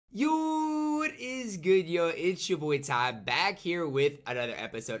Yo, what is good, yo? It's your boy Ty back here with another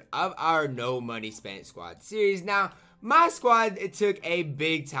episode of our No Money Spent Squad series. Now, my squad, it took a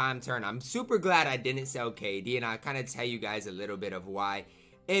big time turn. I'm super glad I didn't sell KD, and I'll kind of tell you guys a little bit of why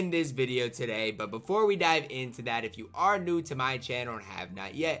in this video today. But before we dive into that, if you are new to my channel and have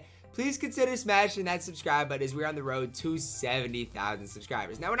not yet, please consider smashing that subscribe button as we're on the road to 70,000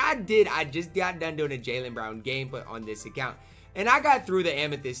 subscribers. Now, when I just got done doing a Jaylen Brown gameplay on this account, and I got through the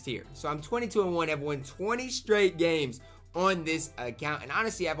amethyst tier. So I'm 22-1. I've won 20 straight games on this account. And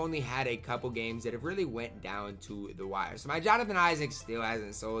honestly, I've only had a couple games that have really went down to the wire. So my Jonathan Isaac still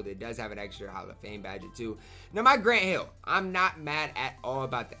hasn't sold. It does have an extra Hall of Fame badge too. Now my Grant Hill, I'm not mad at all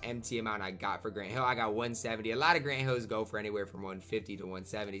about the MT amount I got for Grant Hill. I got 170. A lot of Grant Hills go for anywhere from 150 to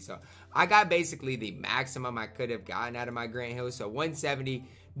 170. So I got basically the maximum I could have gotten out of my Grant Hill. So 170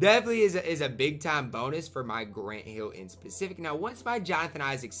 definitely is a big time bonus for my Grant Hill in specific. Now, once my Jonathan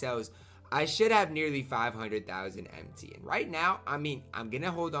Isaac sells, I should have nearly 500,000 MT. And right now, I mean, I'm going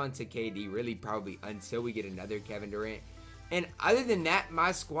to hold on to KD really probably until we get another Kevin Durant. And other than that,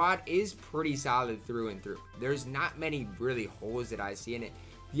 my squad is pretty solid through and through. There's not many really holes that I see in it.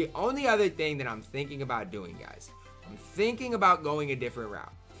 The only other thing that I'm thinking about doing, guys, I'm thinking about going a different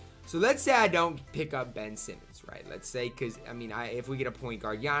route. So let's say I don't pick up Ben Simmons, right? Let's say, because, I mean, if we get a point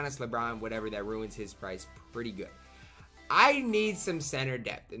guard, Giannis, LeBron, whatever, that ruins his price pretty good. I need some center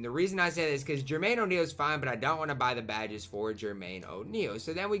depth. And the reason I say this is because Jermaine O'Neal is fine, but I don't want to buy the badges for Jermaine O'Neal.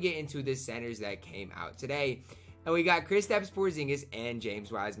 So then we get into the centers that came out today. And we got Kristaps Porzingis and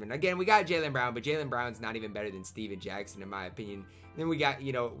James Wiseman. Again, we got Jaylen Brown, but Jaylen Brown's not even better than Steven Jackson, in my opinion. Then we got,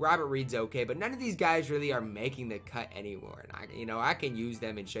 Robert Reid's okay, but none of these guys really are making the cut anymore. And I can use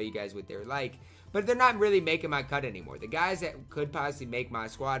them and show you guys what they're like, but they're not really making my cut anymore. The guys that could possibly make my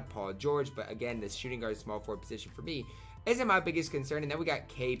squad, Paul George, but again, the shooting guard small forward position for me isn't my biggest concern. And then we got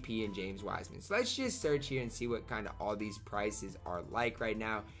KP and James Wiseman. So let's just search here and see what kind of all these prices are like right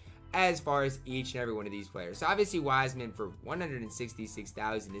now as far as each and every one of these players. So obviously Wiseman for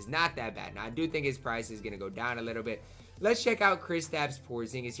 166,000 is not that bad. Now I do think his price is going to go down a little bit. Let's check out Kristaps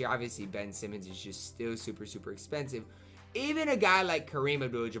Porzingis here. Obviously Ben Simmons is just still super expensive. Even a guy like Kareem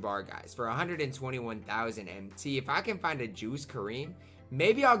Abdul-Jabbar, guys, for 121,000 MT, if I can find a juice Kareem,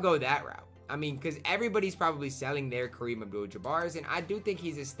 maybe I'll go that route. I mean, because everybody's probably selling their Kareem Abdul-Jabbars, and I do think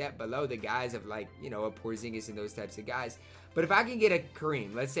he's a step below the guys of, like, a Porzingis and those types of guys. But if I can get a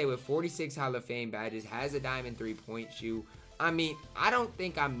Kareem, let's say with 46 Hall of Fame badges, has a diamond three-point shoe, I mean, I don't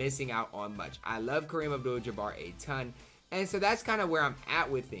think I'm missing out on much. I love Kareem Abdul-Jabbar a ton, and so that's kind of where I'm at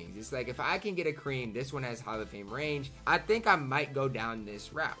with things. It's like, if I can get a Kareem, this one has Hall of Fame range, I think I might go down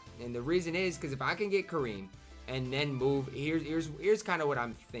this route. And the reason is because if I can get Kareem and then move, here's kind of what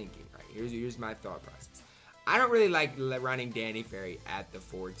I'm thinking, right? Here's my thought process. I don't really like running Danny Ferry at the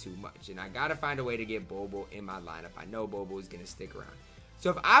 4 too much, and I gotta find a way to get Bobo in my lineup. I know Bobo is gonna stick around.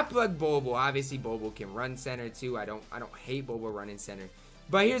 So if I plug Bobo, obviously Bobo can run center too. I don't hate Bobo running center.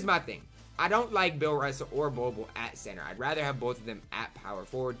 But here's my thing. I don't like Bill Russell or Bobo at center. I'd rather have both of them at power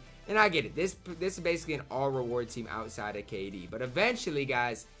forward. And I get it. This is basically an all reward team outside of KD. But eventually,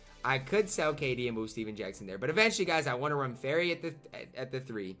 guys, I could sell KD and move Steven Jackson there. But eventually, guys, I want to run Ferry at the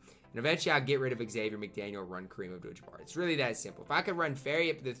 3. And eventually, I'll get rid of Xavier McDaniel, run Kareem Abdul-Jabbar. It's really that simple. If I could run Ferry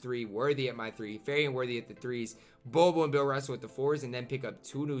at the 3, Worthy at my 3, Ferry and Worthy at the 3s, Bobo and Bill Russell at the 4s, and then pick up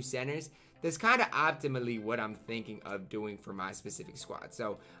 2 new centers, that's kind of optimally what I'm thinking of doing for my specific squad.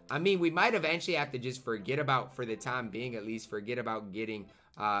 So, I mean, we might eventually have to just forget about, for the time being at least, forget about getting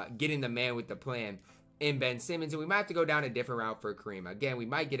the man with the plan in Ben Simmons, and we might have to go down a different route for Kareem. Again, we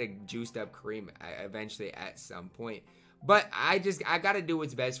might get a juiced up Kareem eventually at some point. But I got to do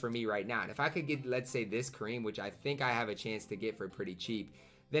what's best for me right now. And if I could get, let's say, this Kareem, which I think I have a chance to get for pretty cheap,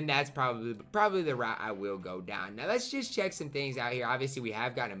 then that's probably the route I will go down. Now, let's just check some things out here. Obviously, we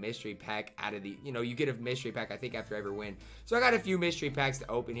have gotten a mystery pack out of the, you get a mystery pack, I think, after every win. So I got a few mystery packs to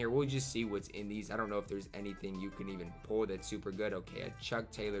open here. We'll just see what's in these. I don't know if there's anything you can even pull that's super good. Okay, a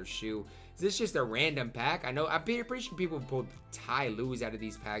Chuck Taylor shoe. Is this just a random pack? I'm pretty sure people have pulled Ty Lue's out of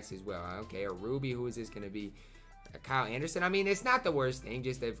these packs as well. Okay, a Ruby. Who is this going to be? Kyle Anderson. I mean, it's not the worst thing,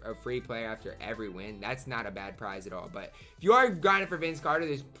 just a free player after every win. That's not a bad prize at all. But if you are grinding for Vince Carter,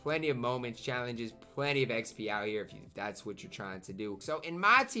 there's plenty of moments, challenges, plenty of XP out here if that's what you're trying to do. So in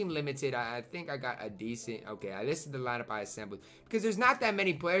my team limited, I think I got a decent, okay, this is the lineup I assembled, because there's not that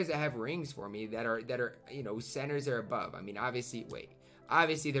many players that have rings for me that are centers or above. I mean, obviously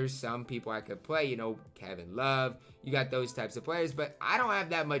there's some people I could play, Kevin Love, you got those types of players, but I don't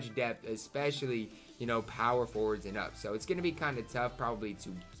have that much depth, especially, power forwards and up. So it's going to be kind of tough probably to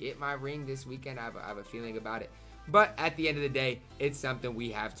get my ring this weekend. I have a feeling about it. But at the end of the day, it's something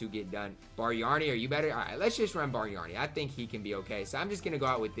we have to get done. Bargnani, are you better? All right, let's just run Bargnani. I think he can be okay. So I'm just going to go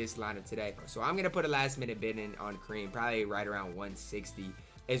out with this lineup today. So I'm going to put a last minute bid in on Kareem, probably right around 160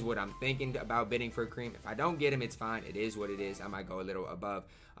 is what I'm thinking about bidding for Kareem. If I don't get him, it's fine. It is what it is. I might go a little above.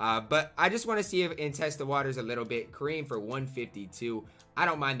 But I just want to see if and test the waters a little bit. Kareem for 152. I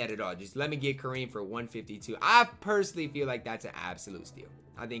don't mind that at all. Just let me get Kareem for 152. I personally feel like that's an absolute steal.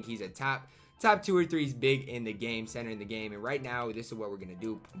 I think he's a top 2 or 3 is big in the game, center in the game. And right now, this is what we're going to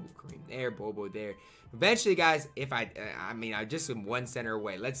do. Move Kareem there, Bobo there. Eventually, guys, if I just am one center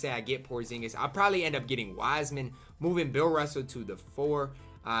away. Let's say I get Porzingis. I'll probably end up getting Wiseman, moving Bill Russell to the 4.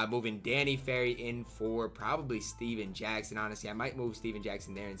 Moving Danny Ferry in for probably Steven Jackson. Honestly, I might move Steven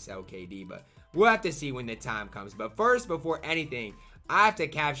Jackson there and sell KD, but we'll have to see when the time comes. But first, before anything, I have to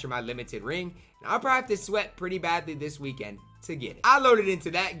capture my limited ring, and I'll probably have to sweat pretty badly this weekend to get it. I loaded into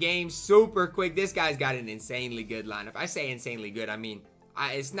that game super quick. This guy's got an insanely good lineup. I say insanely good, I mean,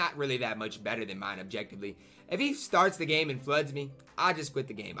 it's not really that much better than mine objectively. If he starts the game and floods me, I'll just quit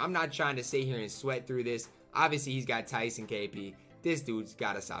the game. I'm not trying to sit here and sweat through this. Obviously, he's got Tyson KP. This dude's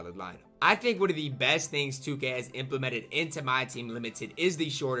got a solid lineup. I think one of the best things 2K has implemented into MyTEAM Limited is the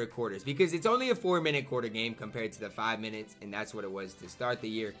shorter quarters, because it's only a 4-minute quarter game compared to the 5 minutes, and that's what it was to start the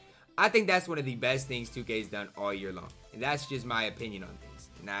year. I think that's one of the best things 2K's done all year long, and that's just my opinion on things.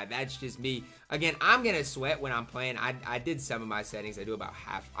 Nah, that's just me. Again, I'm gonna sweat when I'm playing. I did some of my settings. I do about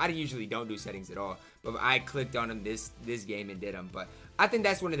half. I usually don't do settings at all, but I clicked on them this game and did them. But I think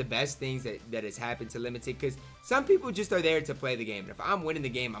that's one of the best things that has happened to Limited, because some people just are there to play the game. And if I'm winning the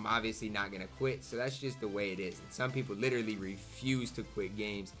game, I'm obviously not gonna quit. So that's just the way it is. And some people literally refuse to quit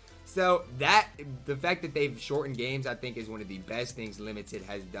games. So the fact that they've shortened games, I think, is one of the best things Limited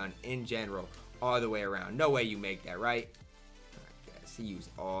has done in general, all the way around. No way you make that, right? He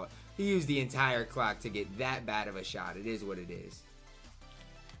used the entire clock to get that bad of a shot. It is what it is.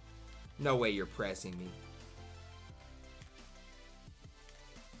 No way you're pressing me.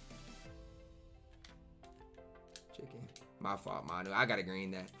 Chicken. My fault, Manu. I gotta green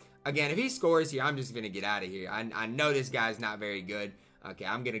that. Again, if he scores here, I'm just gonna get out of here. I know this guy's not very good. Okay,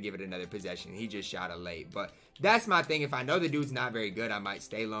 I'm gonna give it another possession. He just shot a late, but that's my thing. If I know the dude's not very good, I might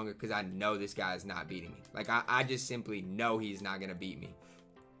stay longer because I know this guy's not beating me. Like, I just simply know he's not gonna beat me.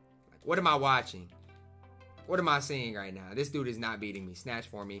 Like, what am I watching? What am I seeing right now? This dude is not beating me. Snatch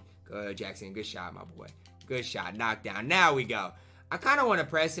for me. Good, Jackson. Good shot, my boy. Good shot. Knockdown. Now we go. I kind of want to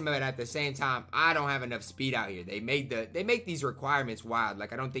press him, but at the same time, I don't have enough speed out here. They make these requirements wild.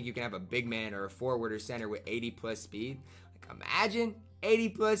 Like, I don't think you can have a big man or a forward or center with 80 plus speed. Like, imagine 80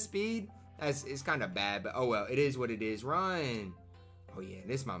 plus speed. It's kind of bad, but oh well. It is what it is. Run. Oh yeah,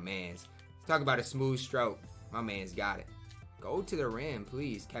 this my man's. Let's talk about a smooth stroke. My man's got it. Go to the rim,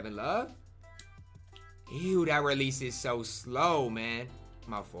 please. Kevin Love. Ew, that release is so slow, man.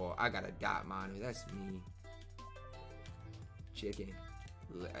 My fault. I got a dot, Manu. That's me. Chicken.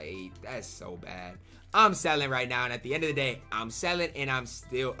 Late. That's so bad. I'm selling right now, and at the end of the day, I'm selling, and I'm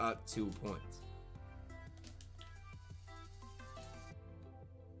still up 2 points.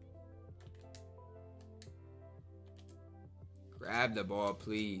 Grab the ball,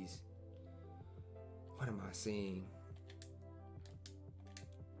 please. What am I seeing?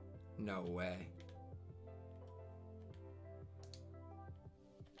 No way.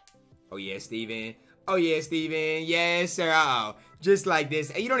 Oh, yeah, Steven. Oh, yeah, Steven. Yes, sir. Uh-oh. Just like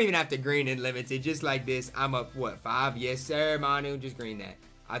this. You don't even have to green in Limited. Just like this. I'm up, what, 5? Yes, sir, Manu. Just green that.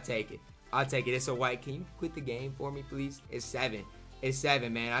 I'll take it. I'll take it. It's a white. Can you quit the game for me, please? It's 7. It's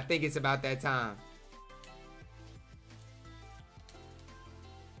 7, man. I think it's about that time.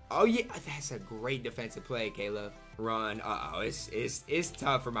 Oh, yeah. That's a great defensive play, Caleb. Run. Uh-oh. It's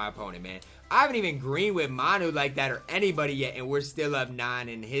tough for my opponent, man. I haven't even greened with Manu like that or anybody yet, and we're still up 9,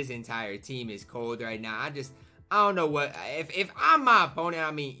 and his entire team is cold right now. I don't know what. If I'm my opponent,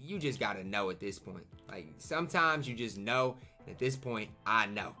 I mean, you just got to know at this point. Like, sometimes you just know, and at this point, I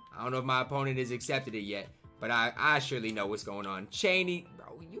know. I don't know if my opponent has accepted it yet, but I surely know what's going on. Cheney,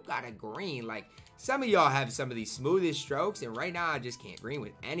 bro, you got a green. Like, some of y'all have some of the smoothest strokes, and right now I just can't green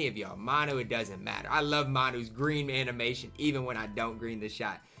with any of y'all. Manu, it doesn't matter. I love Manu's green animation, even when I don't green the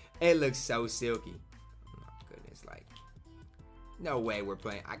shot. It looks so silky. Oh my goodness, like, no way we're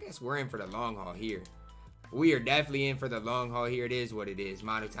playing. I guess we're in for the long haul here. We are definitely in for the long haul here. It is what it is.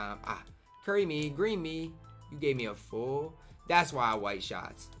 Manu time. Curry me, green me. You gave me a full. That's why I white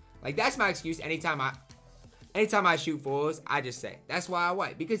shots. Like, that's my excuse. Anytime I shoot fulls, I just say, that's why I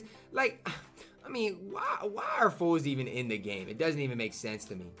white. Because, like, I mean, why are fulls even in the game? It doesn't even make sense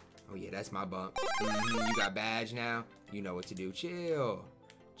to me. Oh, yeah, that's my bump. You got badge now. You know what to do. Chill.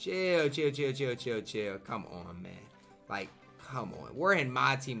 Chill. Come on, man. Like, come on. We're in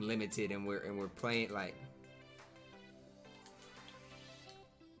my team limited and we're playing like.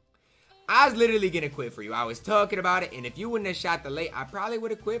 I was literally gonna quit for you. I was talking about it, and if you wouldn't have shot the late, I probably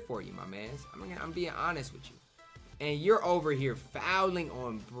would have quit for you, my man. I'm being honest with you. And you're over here fouling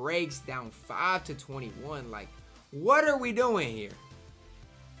on breaks down 5 to 21. Like, what are we doing here?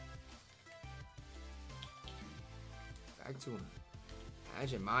 Back to him.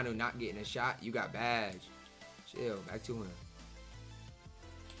 Imagine Manu not getting a shot. You got badge. Chill. Back to him.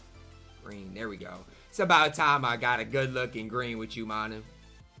 Green. There we go. It's about time I got a good looking green with you, Manu.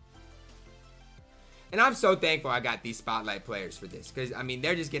 And I'm so thankful I got these spotlight players for this. Because, I mean,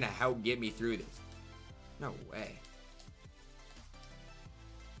 they're just going to help get me through this. No way.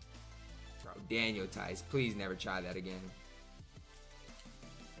 Bro, Daniel Tice. Please never try that again.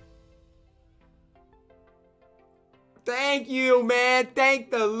 Thank you, man.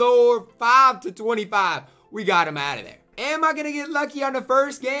 Thank the Lord. 5 to 25. We got him out of there. Am I going to get lucky on the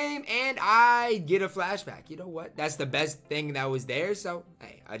first game and I get a flashback? You know what? That's the best thing that was there. So,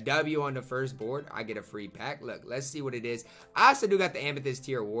 hey, a W on the first board. I get a free pack. Look, let's see what it is. I also do got the Amethyst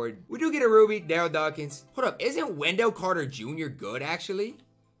tier award. We do get a Ruby. Daryl Dawkins. Hold up. Isn't Wendell Carter Jr. good, actually?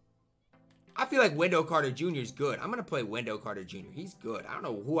 I feel like Wendell Carter Jr. is good. I'm going to play Wendell Carter Jr. He's good. I don't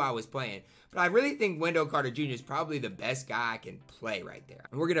know who I was playing, but I really think Wendell Carter Jr. is probably the best guy I can play right there.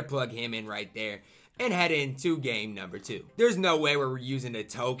 And we're going to plug him in right there and head into game number 2. There's no way we're using the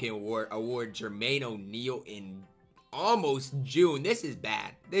token award Jermaine O'Neal in almost June. This is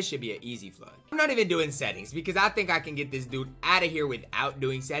bad. This should be an easy flood. I'm not even doing settings because I think I can get this dude out of here without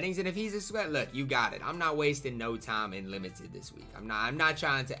doing settings. And if he's a sweat, look, you got it. I'm not wasting no time in limited this week. I'm not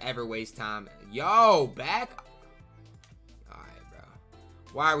trying to ever waste time. Yo, back. All right, bro.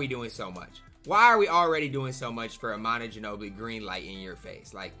 Why are we doing so much? Why are we already doing so much for a Manu Ginobili green light in your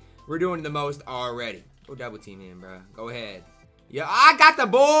face? Like, we're doing the most already. Go double team him, bro. Go ahead. Yo, I got the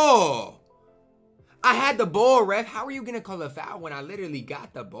ball. I had the ball, ref. How are you going to call a foul when I literally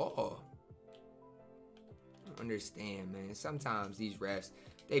got the ball? I don't understand, man. Sometimes these refs,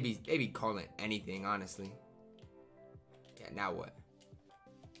 they be calling anything, honestly. Yeah, now what?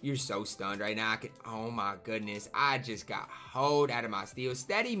 You're so stunned right now. Oh, my goodness. I just got hold out of my steal.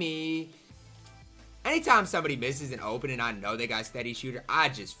 Steady me. Anytime somebody misses an open and I know they got steady shooter, I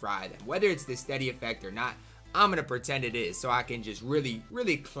just fry them. Whether it's the steady effect or not, I'm going to pretend it is so I can just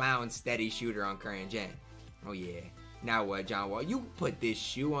really clown steady shooter on current gen. Oh, yeah. Now what, John Wall? You put this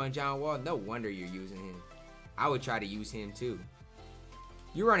shoe on John Wall? No wonder you're using him. I would try to use him, too.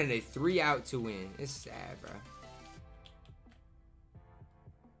 You're running a 3-out to win. It's sad, bro.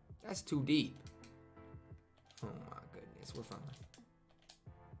 That's too deep. Oh, my goodness. We're fine.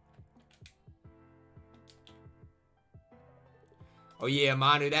 Oh, yeah,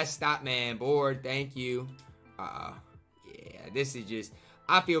 Manu. That's stop, man. Board. Thank you. Yeah, this is just,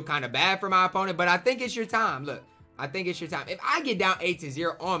 I feel kind of bad for my opponent, but I think it's your time. Look, I think it's your time. If I get down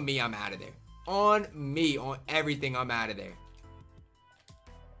 8-0 on me, I'm out of there. On me, on everything, I'm out of there.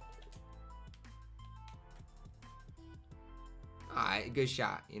 All right, good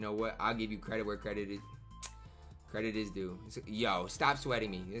shot. You know what? I'll give you credit where credit is due. Yo, stop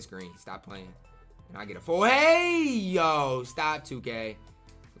sweating me. It's green. Stop playing. And I get a full. Hey, yo, stop 2K.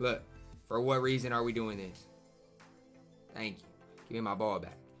 Look, for what reason are we doing this? Thank you. Give me my ball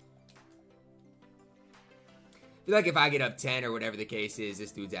back. I feel like if I get up 10 or whatever the case is,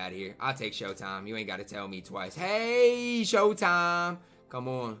 this dude's out of here. I'll take Showtime. You ain't got to tell me twice. Hey, Showtime. Come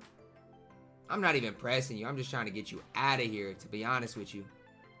on. I'm not even pressing you. I'm just trying to get you out of here, to be honest with you.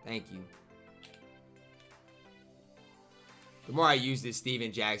 Thank you. The more I use this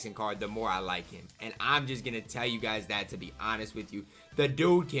Steven Jackson card, the more I like him. And I'm just going to tell you guys that, to be honest with you. The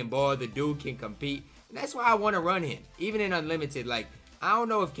dude can ball. The dude can compete. And that's why I want to run him. Even in Unlimited, like, I don't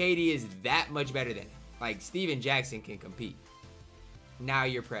know if KD is that much better than him. Like, Steven Jackson can compete. Now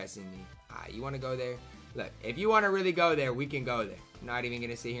you're pressing me. All right, you want to go there? Look, if you want to really go there, we can go there. I'm not even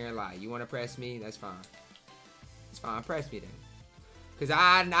going to sit here and lie. You want to press me? That's fine. It's fine. Press me then. Because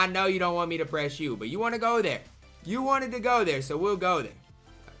I know you don't want me to press you, but you want to go there. You wanted to go there, so we'll go there.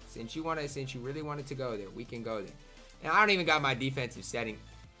 Since you really wanted to go there, we can go there. And I don't even got my defensive setting.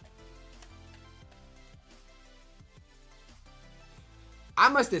 I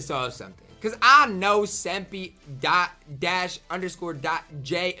must have saw something. Because I know Sempi._.j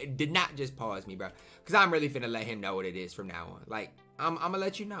did not just pause me, bro. Because I'm really finna let him know what it is from now on. Like, I'm going to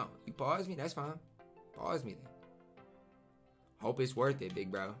let you know. You pause me, that's fine. Pause me then. Hope it's worth it,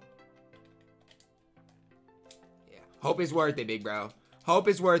 big bro. Yeah. Hope it's worth it, big bro. Hope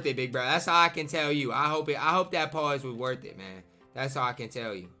it's worth it, big bro. That's all I can tell you. I hope that pause was worth it, man. That's all I can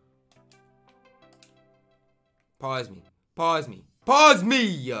tell you. Pause me. Pause me. Pause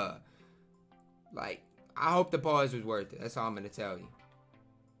me! Like, I hope the pause was worth it. That's all I'm going to tell you.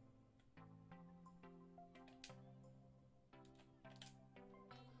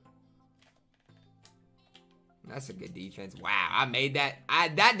 That's a good defense. Wow, I made that.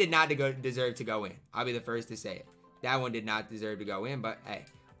 That did not deserve to go in. I'll be the first to say it. That one did not deserve to go in, but hey,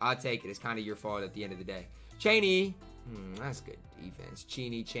 I'll take it. It's kind of your fault at the end of the day. Cheney. That's good defense.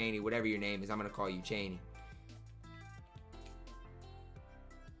 Cheney, whatever your name is. I'm going to call you Cheney.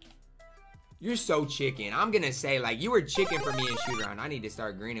 You're so chicken. I'm going to say, like, you were chicken for me in shoot around. I need to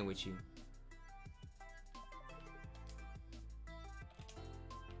start greening with you.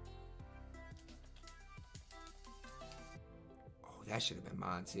 Oh, that should have been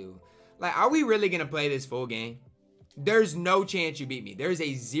mine, too. Like, are we really going to play this full game? There's no chance you beat me. There's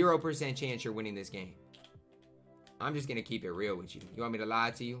a 0% chance you're winning this game. I'm just going to keep it real with you. You want me to lie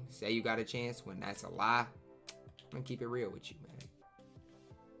to you? Say you got a chance when that's a lie? I'm going to keep it real with you, man.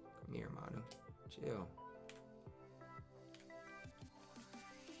 Come here, Mano. Chill.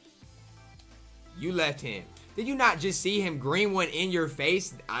 You left him. Did you not just see him green one in your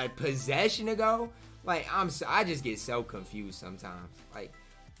face a possession ago? Like, I just get so confused sometimes. Like,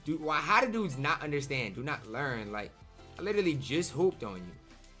 dude, how do dudes not understand? Do not learn? Like, I literally just hooped on you.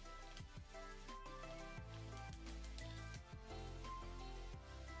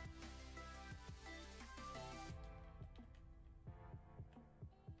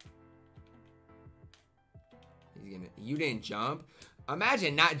 You didn't jump.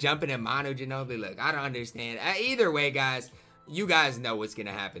 Imagine not jumping in Manu Ginobili. Look, I don't understand. Either way, guys, you guys know what's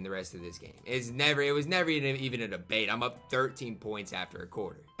gonna happen the rest of this game. It was never even a debate. I'm up 13 points after a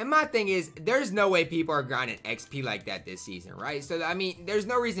quarter. And my thing is, there's no way people are grinding XP like that this season, right? So I mean, there's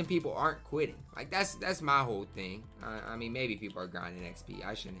no reason people aren't quitting. Like that's my whole thing. I mean, maybe people are grinding XP.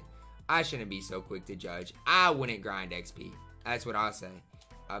 I shouldn't be so quick to judge. I wouldn't grind XP. That's what I'll say.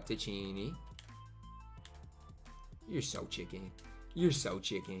 Up to Cheney. You're so chicken. You're so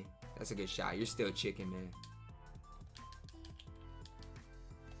chicken. That's a good shot. You're still chicken, man.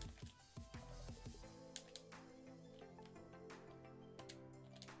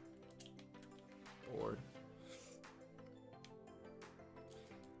 Bored.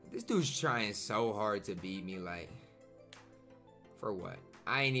 This dude's trying so hard to beat me, like, for what?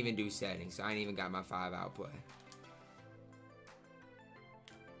 I ain't even do settings, so I ain't even got my 5 outplay.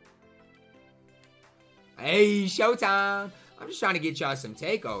 Hey, showtime. I'm just trying to get y'all some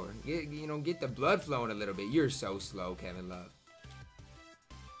takeover. Get the blood flowing a little bit. You're so slow, Kevin Love.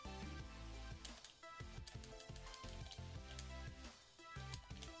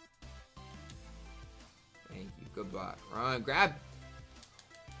 Thank you. Good block. Run, grab.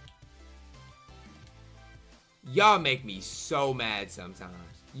 Y'all make me so mad sometimes.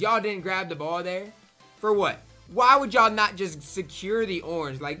 Y'all didn't grab the ball there? For what? Why would y'all not just secure the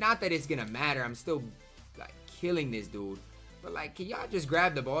orange? Like, not that it's gonna matter. I'm still like killing this dude, but like, can y'all just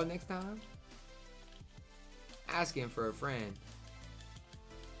grab the ball next time? Asking for a friend.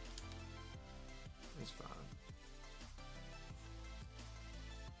 It's fine.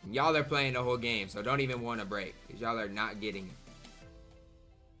 Y'all are playing the whole game, so don't even want to break, because y'all are not getting it.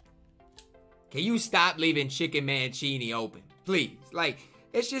 Can you stop leaving Chicken Man Cheney open, please? Like,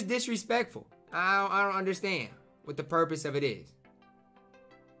 it's just disrespectful. I don't understand what the purpose of it is.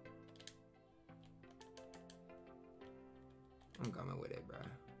 I'm coming with it, bro.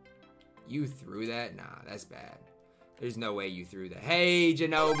 You threw that? Nah, that's bad. There's no way you threw that. Hey,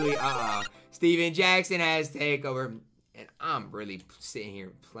 Ginobili. Steven Jackson has takeover. And I'm really sitting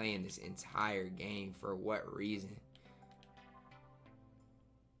here playing this entire game. For what reason?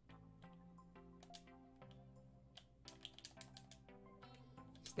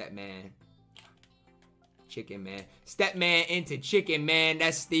 Step man. Chicken man. Step man into chicken man.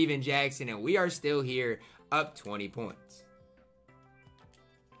 That's Steven Jackson. And we are still here up 20 points.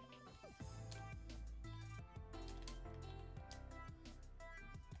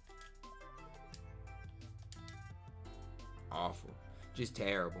 Awful. Just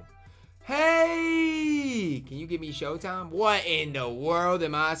terrible. Hey! Can you give me showtime? What in the world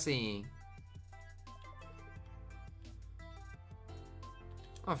am I seeing?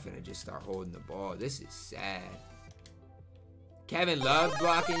 I'm finna just start holding the ball. This is sad. Kevin Love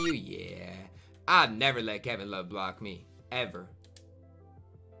blocking you? Yeah. I've never let Kevin Love block me. Ever.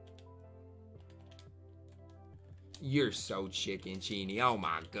 You're so chicken, Cheney. Oh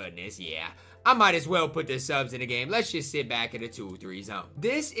my goodness, yeah. I might as well put the subs in the game. Let's just sit back in a 2-3 zone.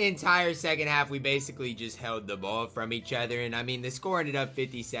 This entire second half, we basically just held the ball from each other. And I mean, the score ended up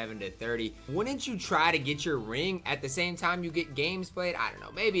 57-30. Wouldn't you try to get your ring at the same time you get games played? I don't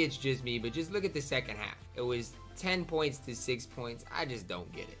know. Maybe it's just me, but just look at the second half. It was 10 points to 6 points. I just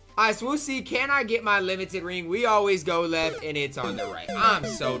don't get it. Alright, so we'll see. Can I get my limited ring? We always go left, and it's on the right. I'm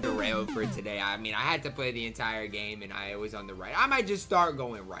so derailed for today. I mean, I had to play the entire game, and I was on the right. I might just start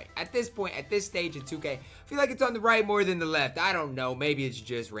going right. At this point, at this stage of 2K, I feel like it's on the right more than the left. I don't know. Maybe it's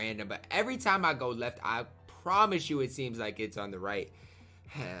just random, but every time I go left, I promise you it seems like it's on the right.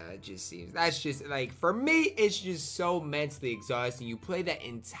 It just seems, that's just, like, for me, it's just so mentally exhausting. You play that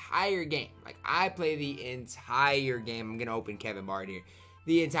entire game. Like, I play the entire game. I'm going to open Kevin Martin here.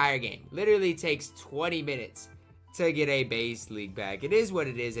 The entire game. Literally takes 20 minutes to get a base league back. It is what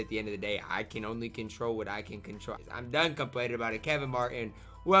it is at the end of the day. I can only control what I can control. I'm done complaining about it. Kevin Martin,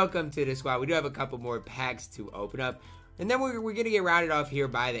 welcome to the squad. We do have a couple more packs to open up. And then we're going to get rounded off here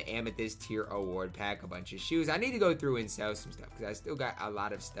by the Amethyst Tier Award Pack, a bunch of shoes. I need to go through and sell some stuff because I still got a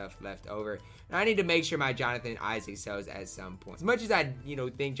lot of stuff left over. And I need to make sure my Jonathan Isaac sells at some point. As much as I,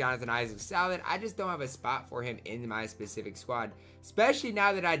 think Jonathan Isaac's solid, I just don't have a spot for him in my specific squad. Especially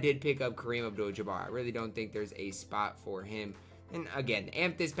now that I did pick up Kareem Abdul-Jabbar. I really don't think there's a spot for him. And again, the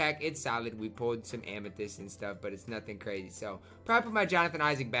Amethyst pack, it's solid. We pulled some Amethyst and stuff, but it's nothing crazy. So, probably put my Jonathan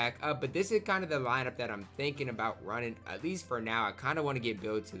Isaac back up. But this is kind of the lineup that I'm thinking about running. At least for now, I kind of want to get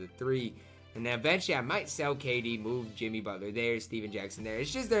Bill to the 3. And then eventually, I might sell KD, move Jimmy Butler there, Steven Jackson there.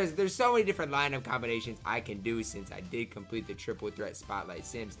 It's just there's so many different lineup combinations I can do since I did complete the triple threat Spotlight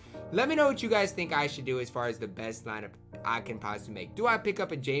Sims. Let me know what you guys think I should do as far as the best lineup I can possibly make. Do I pick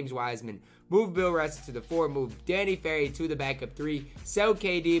up a James Wiseman, move Bill Russell to the 4, move Danny Ferry to the backup 3, sell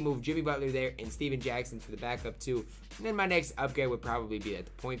KD, move Jimmy Butler there, and Steven Jackson to the backup 2. And then my next upgrade would probably be at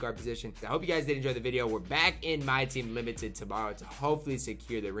the point guard position. So I hope you guys did enjoy the video. We're back in My Team Limited tomorrow to hopefully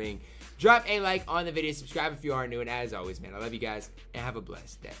secure the ring. Drop a like on the video, subscribe if you are new, and as always, man, I love you guys, and have a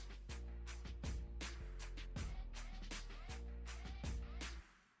blessed day.